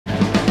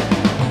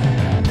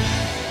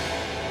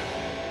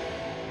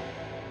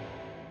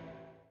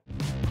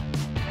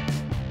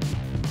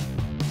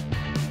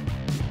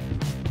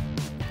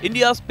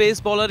India's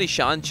pace bowler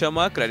Ishant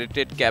Sharma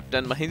credited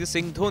captain Mahendra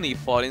Singh Dhoni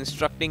for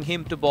instructing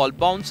him to bowl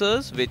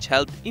bouncers, which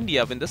helped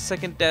India win the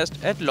second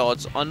test at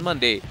Lord's on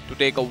Monday to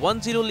take a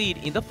 1-0 lead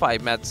in the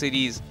 5-match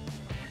series.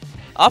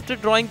 After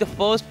drawing the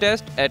first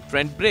test at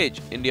Trent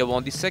Bridge, India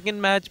won the second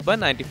match by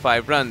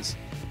 95 runs.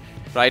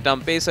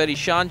 Right-arm pacer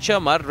Ishant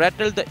Sharma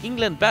rattled the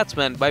England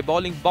batsman by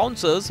bowling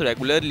bouncers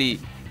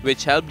regularly,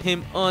 which helped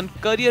him earn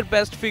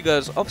career-best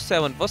figures of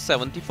 7 for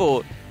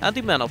 74 and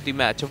the Man of the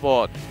Match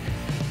award.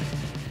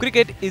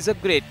 Cricket is a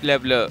great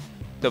leveler.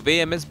 The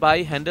way MS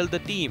Bhai handled the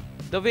team,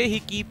 the way he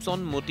keeps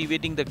on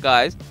motivating the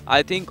guys,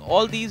 I think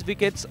all these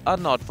wickets are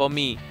not for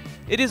me.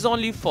 It is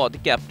only for the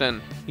captain.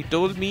 He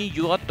told me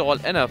you are tall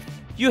enough.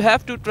 You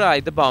have to try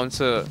the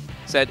bouncer,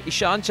 said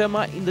Ishant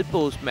Sharma in the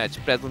post-match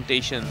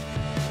presentation.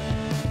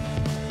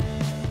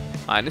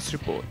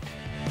 Report.